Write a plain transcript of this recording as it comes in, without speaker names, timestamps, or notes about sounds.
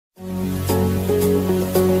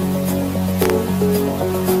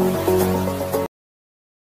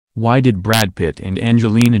Why did Brad Pitt and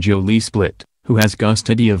Angelina Jolie split? Who has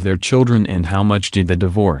custody of their children and how much did the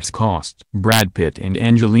divorce cost? Brad Pitt and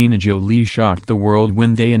Angelina Jolie shocked the world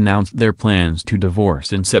when they announced their plans to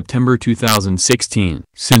divorce in September 2016.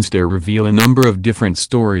 Since their reveal, a number of different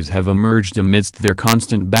stories have emerged amidst their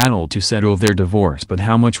constant battle to settle their divorce. But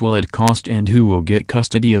how much will it cost and who will get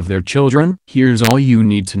custody of their children? Here's all you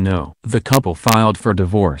need to know. The couple filed for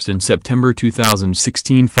divorce in September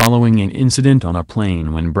 2016 following an incident on a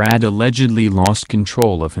plane when Brad allegedly lost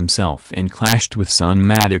control of himself and clashed with son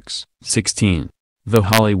Maddox, 16. The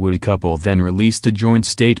Hollywood couple then released a joint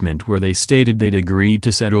statement where they stated they'd agreed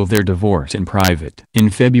to settle their divorce in private.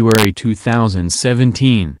 In February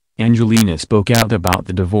 2017, Angelina spoke out about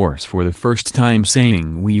the divorce for the first time,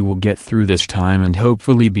 saying, "We will get through this time and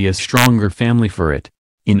hopefully be a stronger family for it."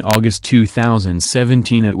 In August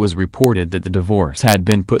 2017 it was reported that the divorce had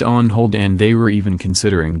been put on hold and they were even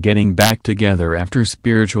considering getting back together after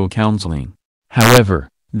spiritual counseling. However,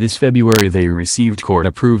 this February they received court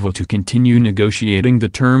approval to continue negotiating the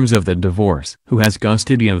terms of the divorce. Who has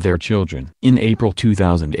custody of their children? In April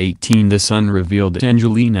 2018 The Sun revealed that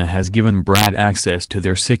Angelina has given Brad access to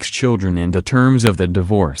their 6 children and the terms of the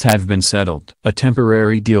divorce have been settled. A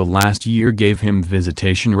temporary deal last year gave him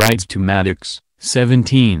visitation rights to Maddox,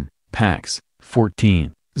 17, Pax,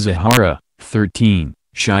 14, Zahara, 13,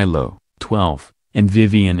 Shiloh, 12, and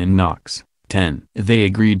Vivian and Knox, 10. They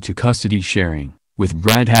agreed to custody sharing, with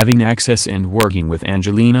Brad having access and working with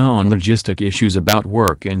Angelina on logistic issues about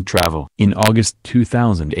work and travel. In August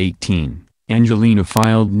 2018, Angelina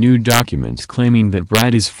filed new documents claiming that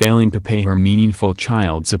Brad is failing to pay her meaningful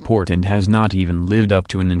child support and has not even lived up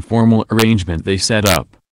to an informal arrangement they set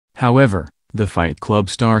up. However, the Fight Club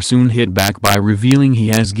star soon hit back by revealing he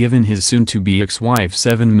has given his soon-to-be ex-wife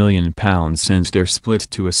 £7 million since their split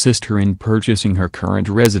to assist her in purchasing her current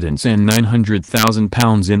residence and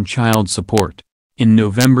 £900,000 in child support. In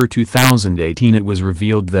November 2018 it was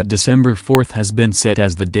revealed that December 4th has been set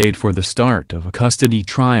as the date for the start of a custody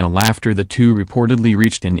trial after the two reportedly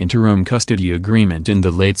reached an interim custody agreement in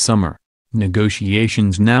the late summer.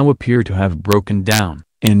 Negotiations now appear to have broken down,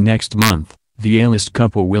 and next month, the A-list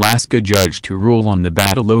couple will ask a judge to rule on the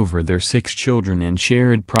battle over their 6 children and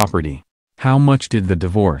shared property. How much did the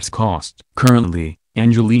divorce cost? Currently,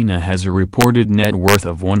 Angelina has a reported net worth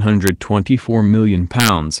of £124 million,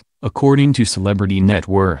 according to Celebrity Net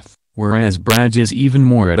Worth, whereas Brad's is even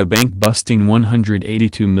more at a bank-busting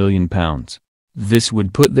 £182 million. This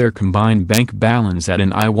would put their combined bank balance at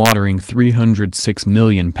an eye-watering £306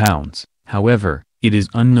 million. However, it is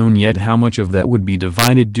unknown yet how much of that would be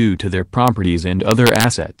divided due to their properties and other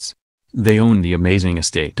assets. They own the amazing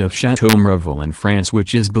estate of Chateau Miraval in France,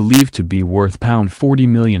 which is believed to be worth £40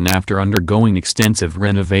 million after undergoing extensive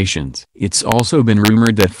renovations. It's also been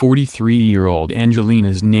rumored that 43-year-old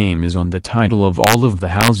Angelina's name is on the title of all of the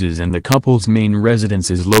houses, and the couple's main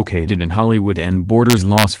residence is located in Hollywood and borders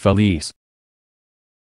Los Feliz.